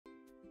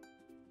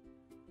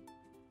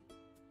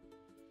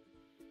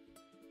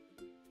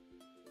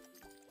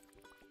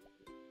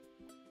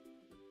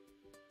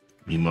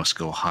We must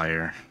go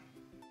higher.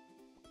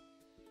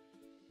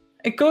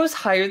 It goes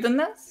higher than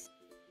this?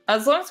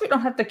 As long as we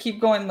don't have to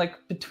keep going,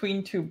 like,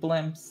 between two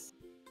blimps.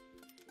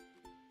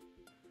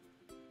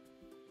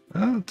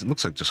 It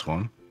looks like just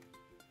one.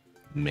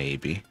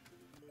 Maybe.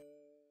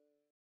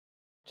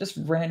 Just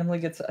randomly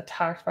gets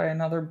attacked by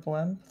another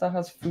blimp that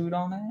has food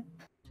on it.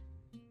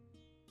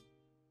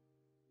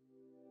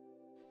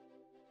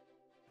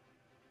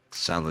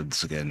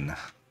 Salads again.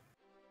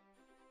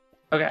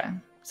 Okay.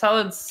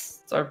 Salads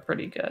are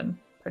pretty good.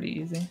 Pretty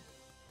easy.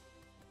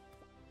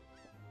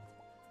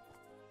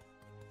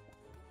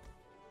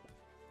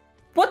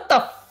 What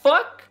the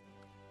fuck?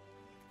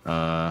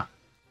 How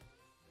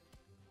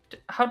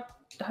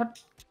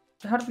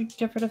do we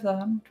get rid of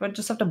that? Do I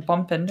just have to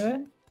bump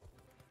into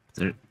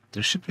it?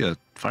 There should be a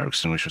fire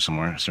extinguisher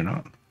somewhere, is there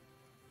not?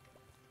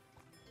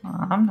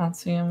 I'm not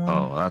seeing one.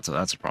 Oh,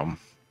 that's a problem.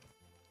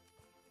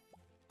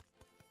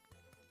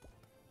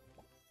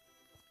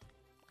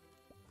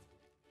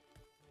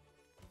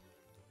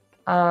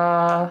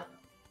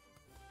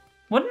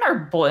 Wouldn't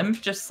our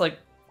blimp just like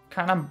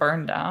kind of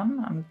burn down?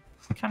 I'm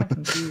kind of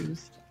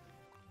confused.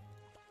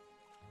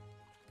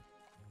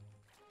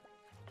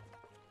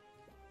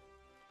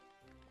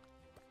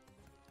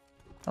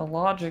 The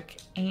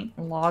logic ain't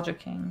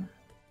logicking.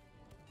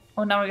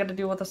 Oh, now we got to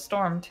deal with a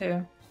storm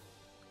too.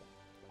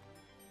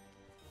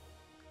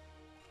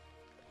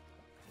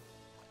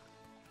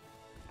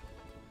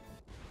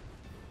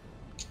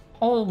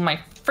 Oh, my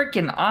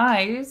freaking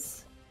eyes.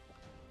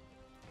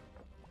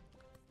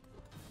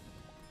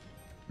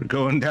 We're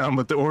going down,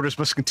 but the orders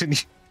must continue.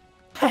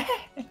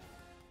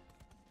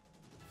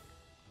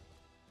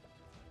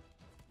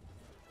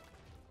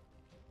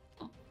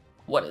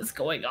 What is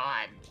going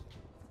on?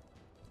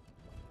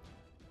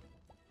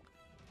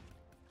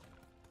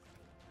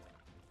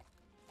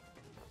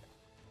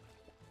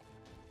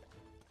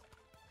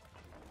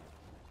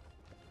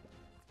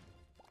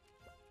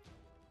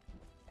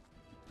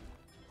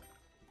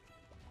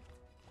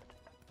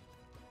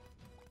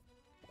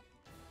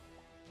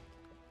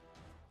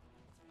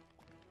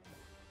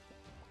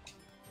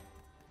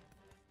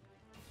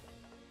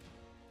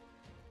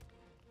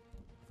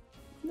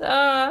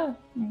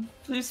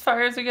 These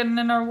fires are getting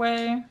in our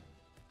way.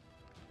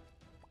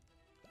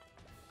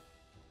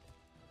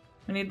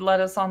 We need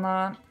lettuce on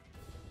that.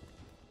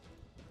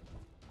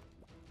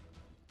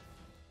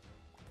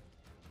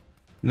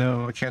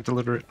 No, I can't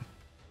deliver it.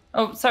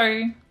 Oh,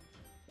 sorry.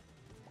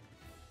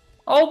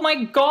 Oh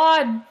my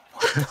god!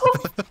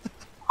 What the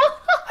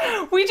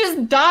We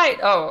just died!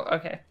 Oh,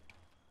 okay.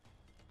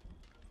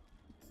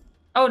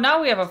 Oh,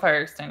 now we have a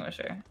fire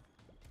extinguisher.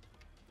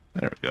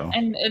 There we go.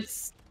 And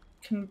it's...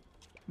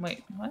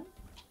 Wait, what?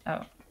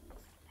 Oh.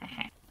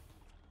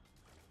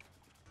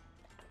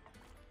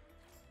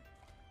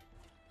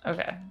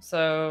 Okay,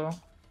 so...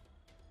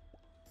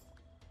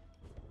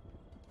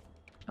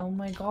 Oh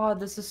my god,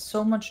 this is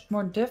so much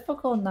more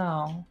difficult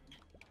now.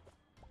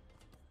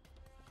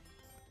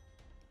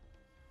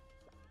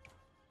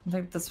 I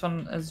think this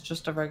one is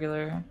just a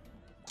regular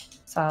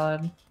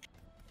salad.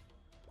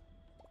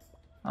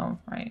 Oh,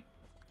 right.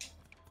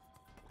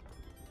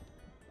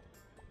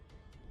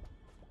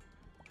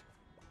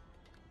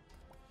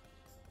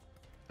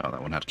 Oh,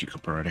 that one had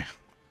cucumber already.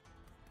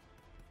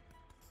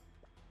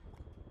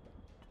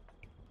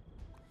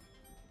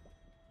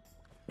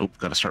 Oh,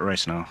 gotta start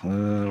rice now.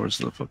 Where's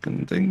the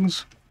fucking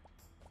things?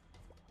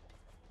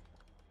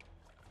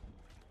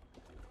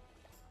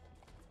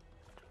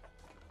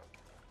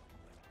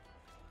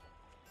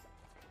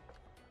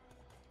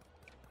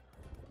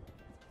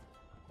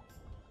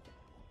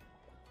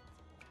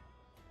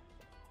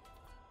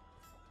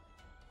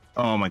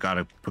 Oh my god,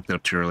 I picked it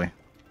up too early.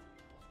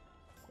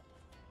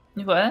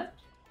 What?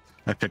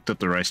 I picked up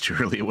the rice too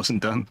early, it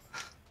wasn't done.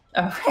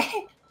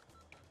 Okay.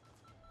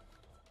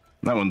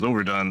 That one's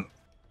overdone.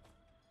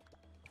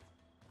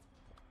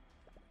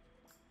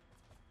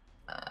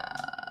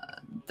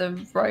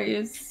 The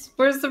rice.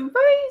 Where's the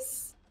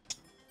rice?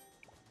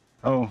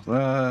 Oh,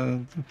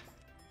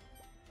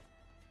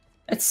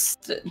 It's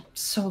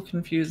so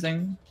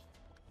confusing.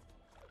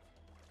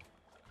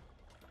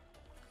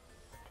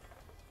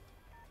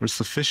 where's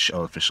the fish?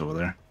 Oh, the fish over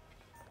there.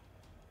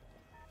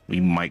 We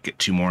might get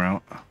 2 more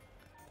out.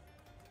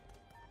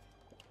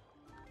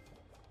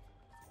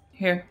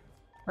 Here,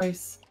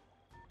 rice.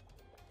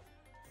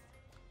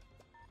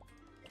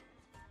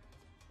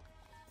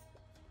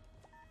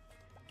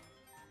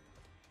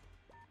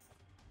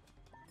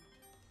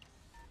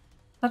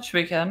 That should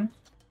be good.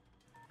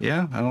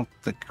 Yeah, I don't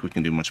think we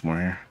can do much more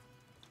here.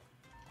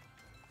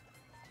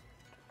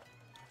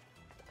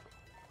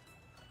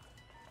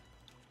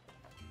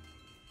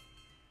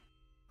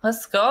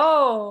 Let's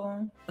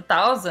go.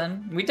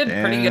 1,000. We did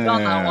pretty good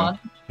on that one.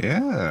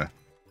 Yeah.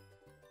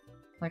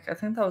 Like, I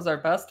think that was our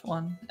best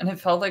one. And it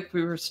felt like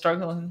we were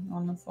struggling,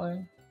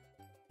 honestly.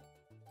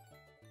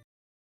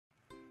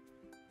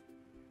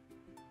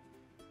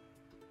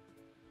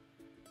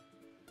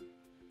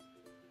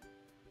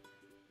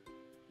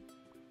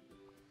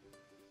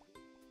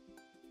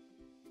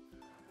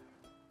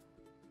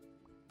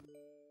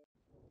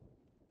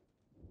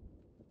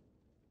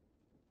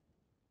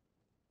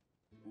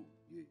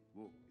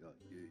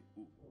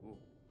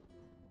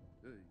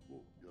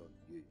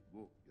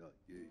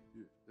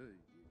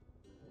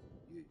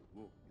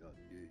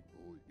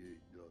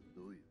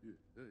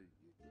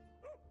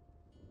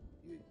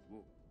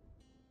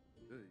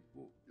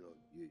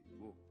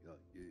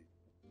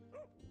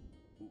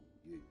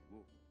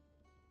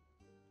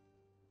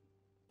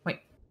 Wait,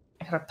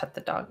 I gotta pet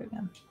the dog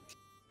again.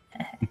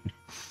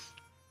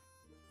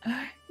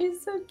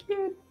 He's so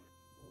cute.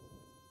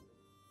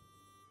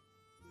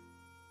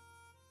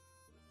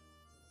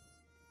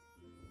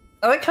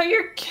 I like how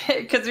you're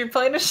because you're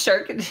playing a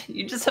shark and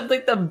you just have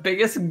like the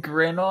biggest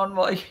grin on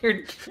while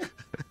you're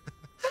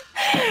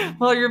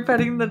while you're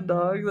petting the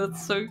dog.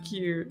 That's so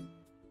cute.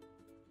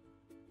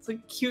 It's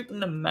like cute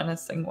in a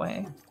menacing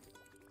way.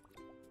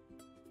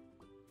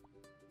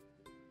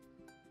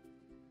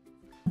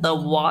 The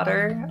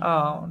water?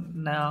 Oh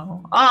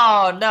no.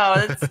 Oh no,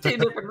 it's two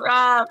different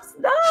wraps.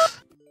 No!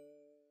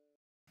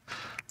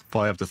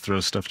 Probably have to throw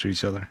stuff to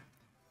each other.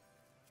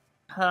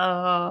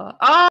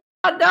 Oh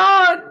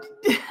no!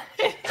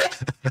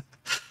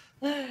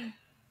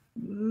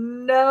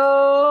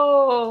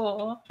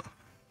 No!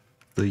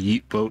 The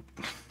yeet boat.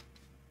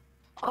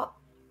 Oh,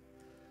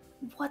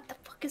 what the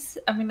fuck is...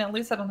 I mean, at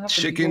least I don't have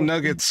to... Chicken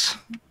nuggets.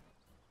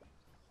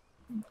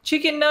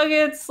 Chicken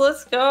nuggets,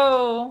 let's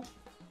go!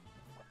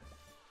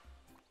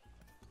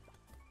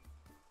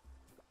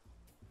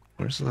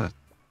 Where's that?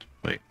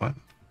 Wait, what?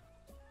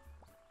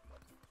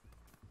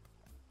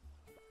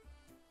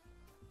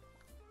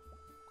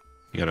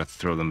 You gotta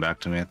throw them back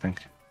to me, I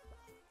think.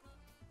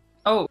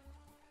 Oh,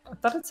 I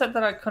thought it said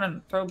that I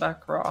couldn't throw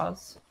back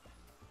raws.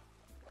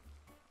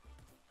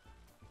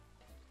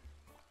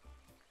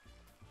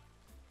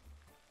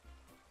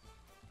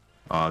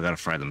 Oh, I gotta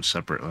fry them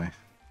separately.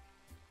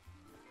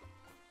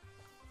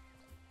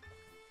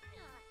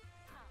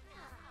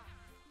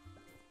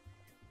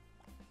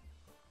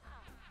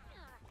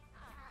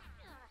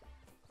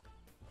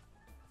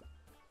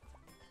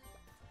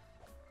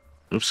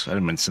 Oops, I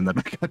didn't mean to send that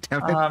back. God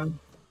damn it.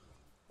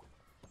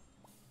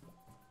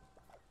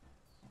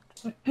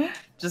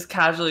 Just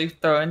casually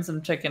throwing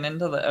some chicken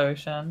into the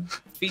ocean.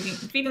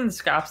 Feeding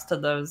scraps to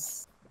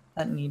those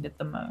that need it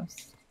the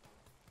most.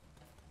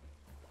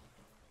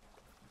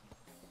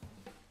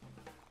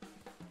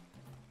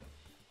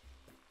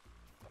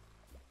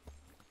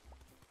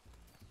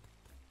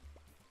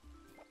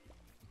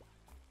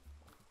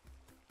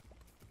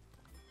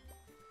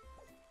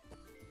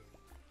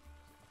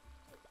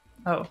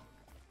 Oh,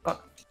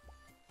 fuck.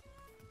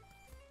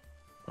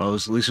 Oh,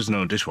 at least there's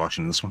no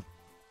dishwashing in this one.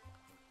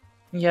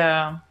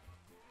 Yeah.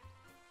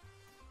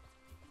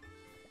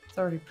 It's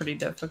already pretty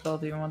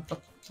difficult even with the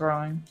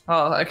throwing.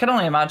 Oh, I can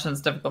only imagine it's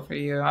difficult for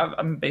you.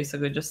 I'm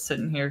basically just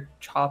sitting here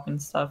chopping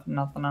stuff and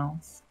nothing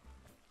else.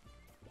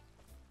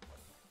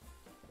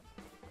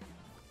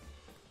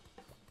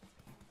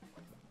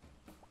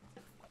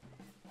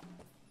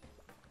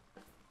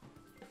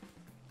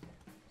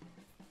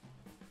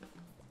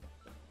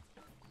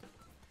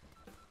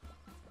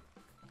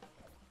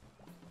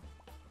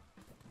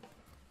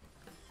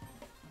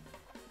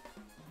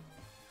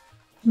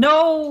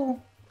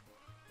 No!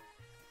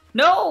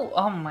 No!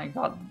 Oh my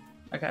god.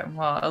 Okay,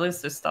 well, at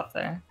least there's stuff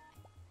there.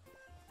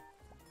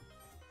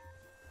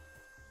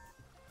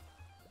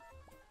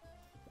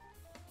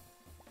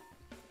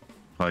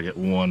 Probably get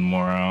one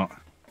more out.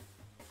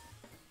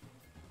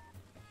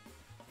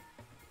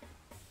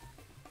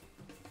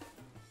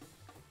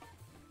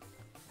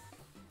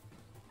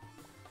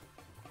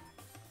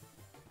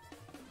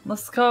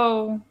 Let's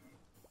go.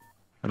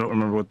 I don't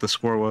remember what the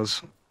score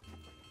was.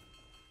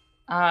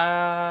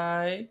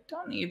 I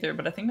don't either,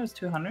 but I think it was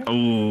 200.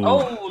 Ooh.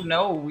 Oh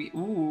no!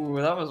 Ooh,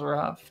 that was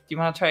rough. Do you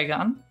want to try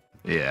again?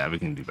 Yeah, we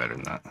can do better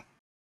than that.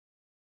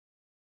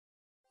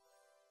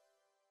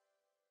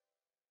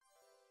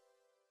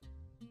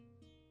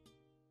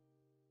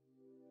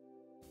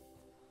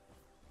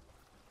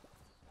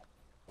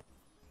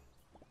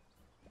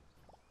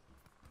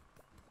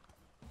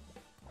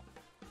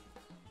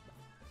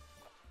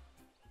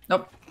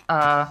 Nope.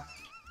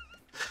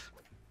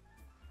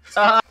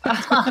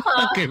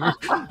 Okay,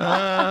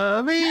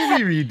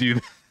 maybe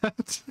redo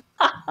that.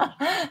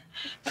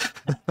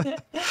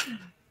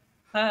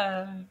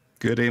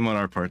 Good aim on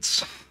our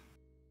parts.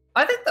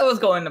 I think that was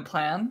going to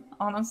plan,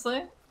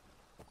 honestly.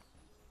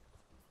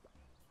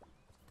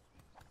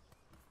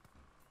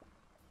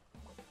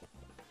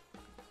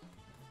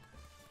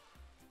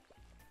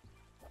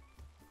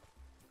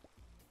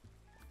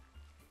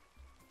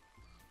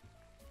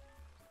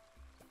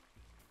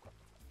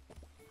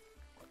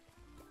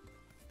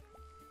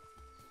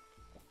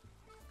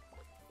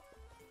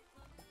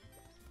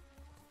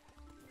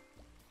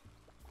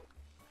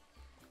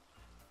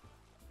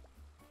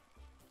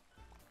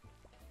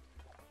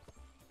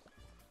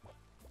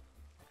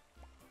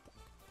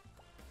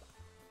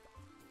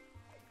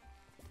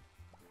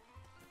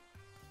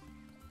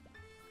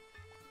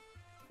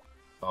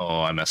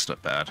 Oh, I messed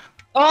up bad.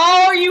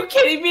 Oh, are you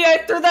kidding me? I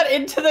threw that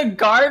into the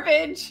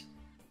garbage?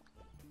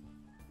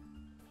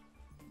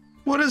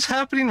 What is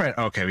happening right?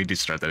 Okay, we do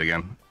start that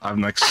again. I'm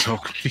like so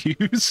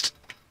confused.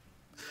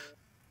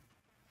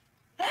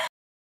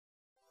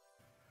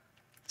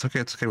 It's okay.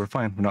 It's okay. We're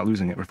fine. We're not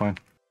losing it. We're fine.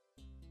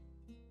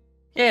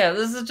 Yeah,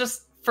 this is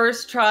just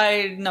first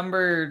try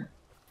number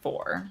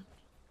 4.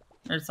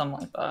 Or something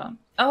like that.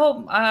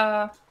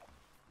 Oh,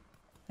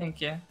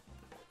 thank you.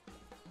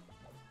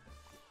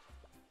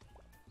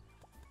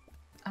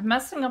 I'm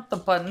messing up the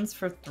buttons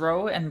for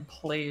throw and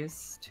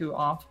place too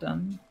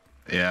often.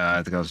 Yeah,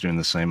 I think I was doing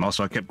the same.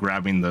 Also, I kept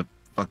grabbing the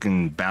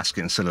fucking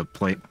basket instead of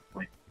plate.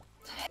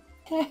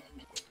 Okay,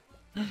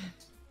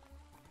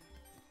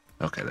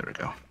 there we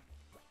go.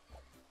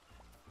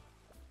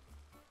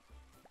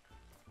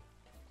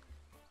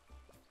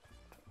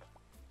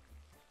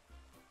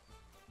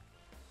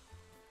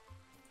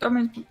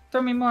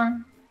 Throw me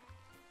more.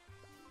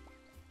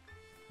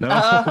 No,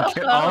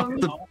 get off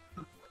the...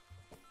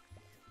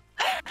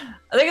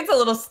 I think it's a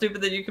little stupid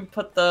that you can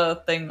put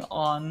the thing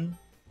on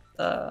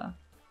the...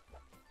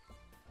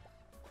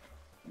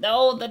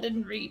 No, that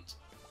didn't reach.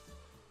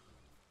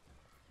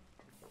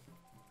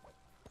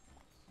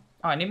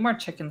 Oh, I need more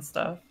chicken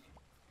stuff.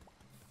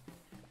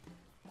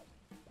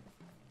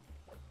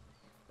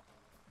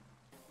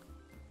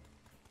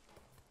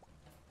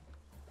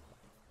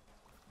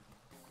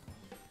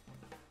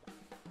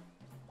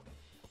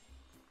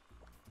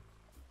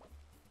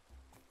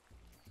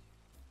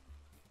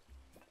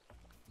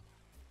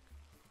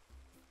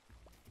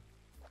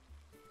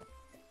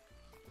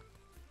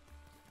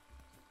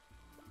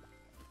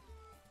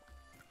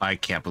 I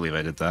can't believe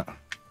I did that.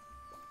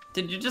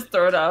 Did you just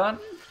throw it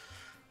out?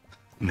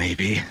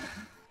 Maybe.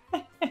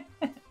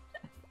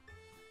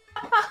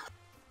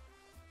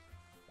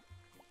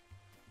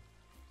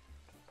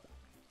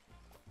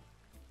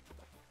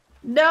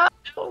 No!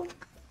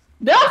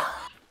 No!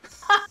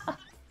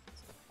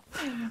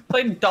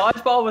 Playing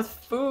dodgeball with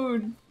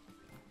food.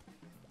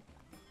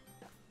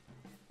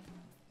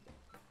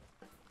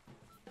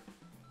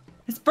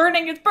 It's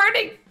burning! It's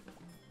burning!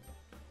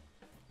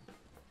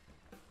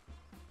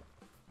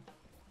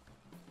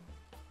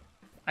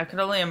 I could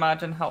only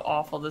imagine how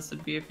awful this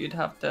would be if you'd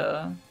have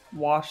to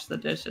wash the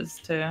dishes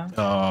too.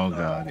 Oh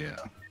god, yeah.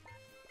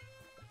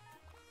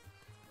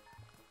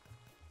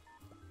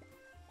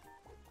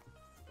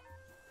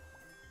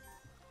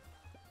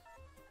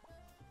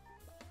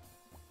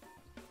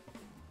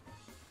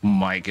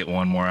 Might get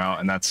one more out,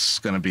 and that's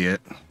gonna be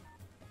it.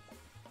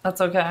 That's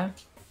okay.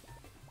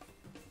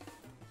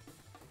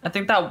 I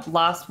think that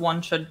last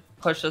one should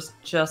push us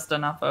just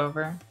enough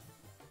over.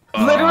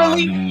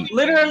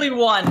 Literally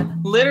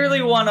one.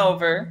 Literally one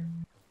over.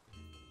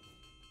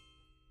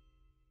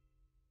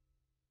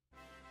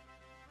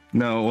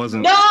 No, it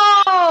wasn't.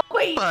 No!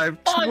 Wait!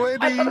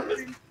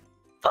 520!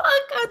 Fuck!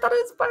 I thought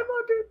it was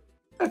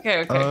 500.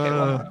 Okay.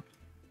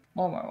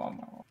 One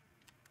more.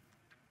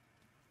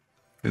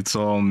 It's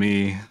all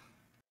me.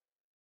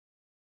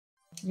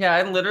 Yeah,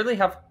 I literally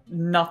have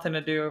nothing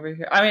to do over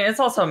here. I mean, it's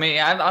also me.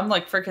 I'm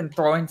like freaking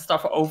throwing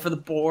stuff over the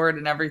board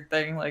and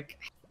everything. Like,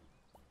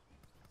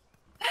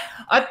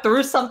 I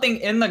threw something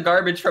in the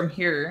garbage from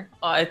here.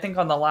 I think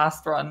on the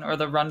last run or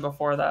the run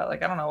before that.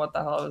 Like, I don't know what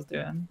the hell I was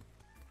doing.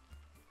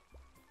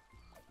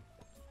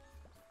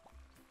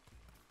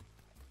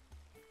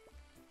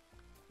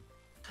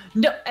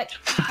 No,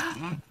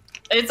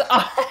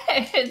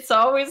 it's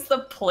always the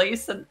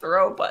place and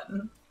throw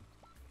button.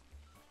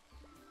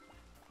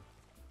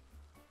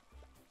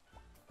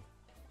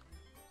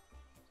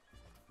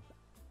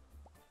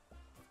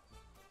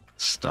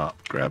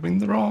 Stop grabbing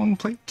the wrong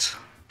plate.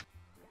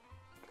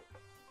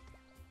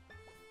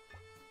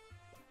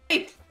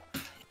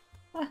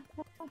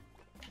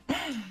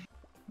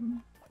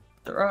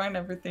 Throwing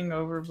everything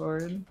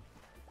overboard.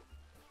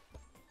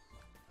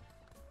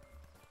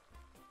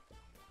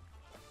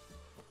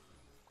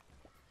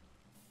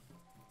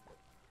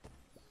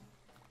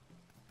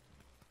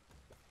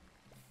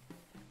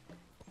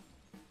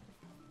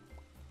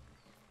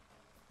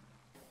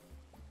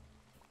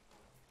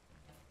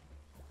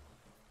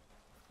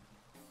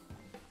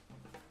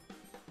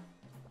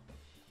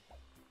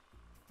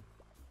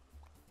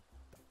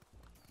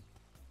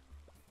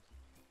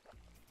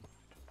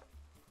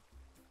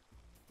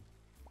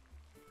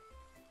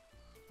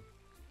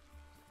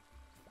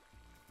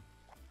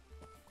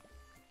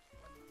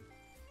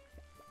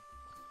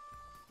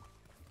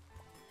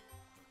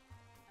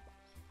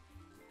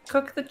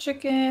 Cook the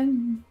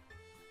chicken.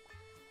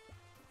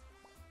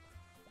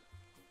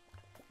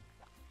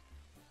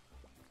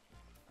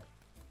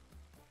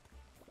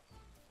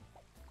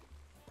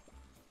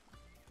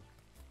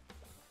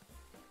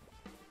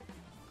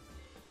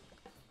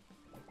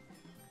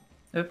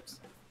 Oops.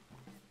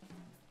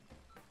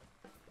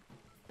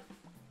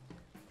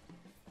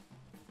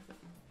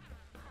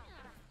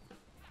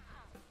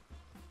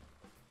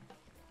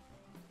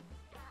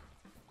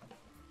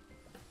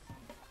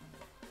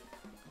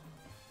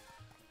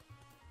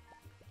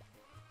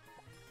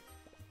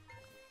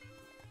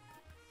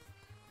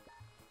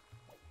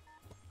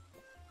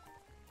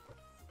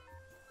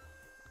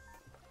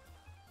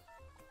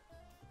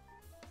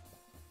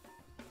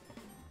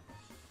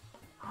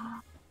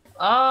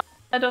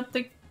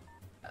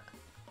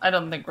 I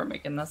don't think we're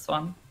making this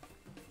one.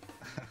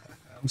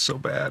 I'm so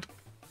bad.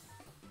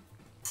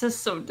 This is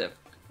so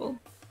difficult.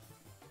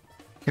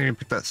 Can't even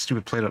pick that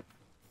stupid plate up.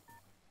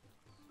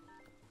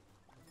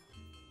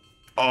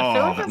 I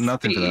feel like Oh, it's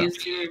nothing for that.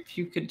 easier if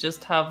you could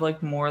just have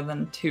like more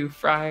than 2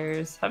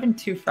 fryers. Having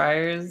 2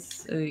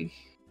 fryers, I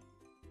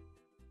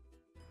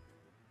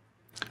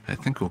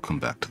think we'll come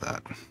back to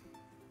that.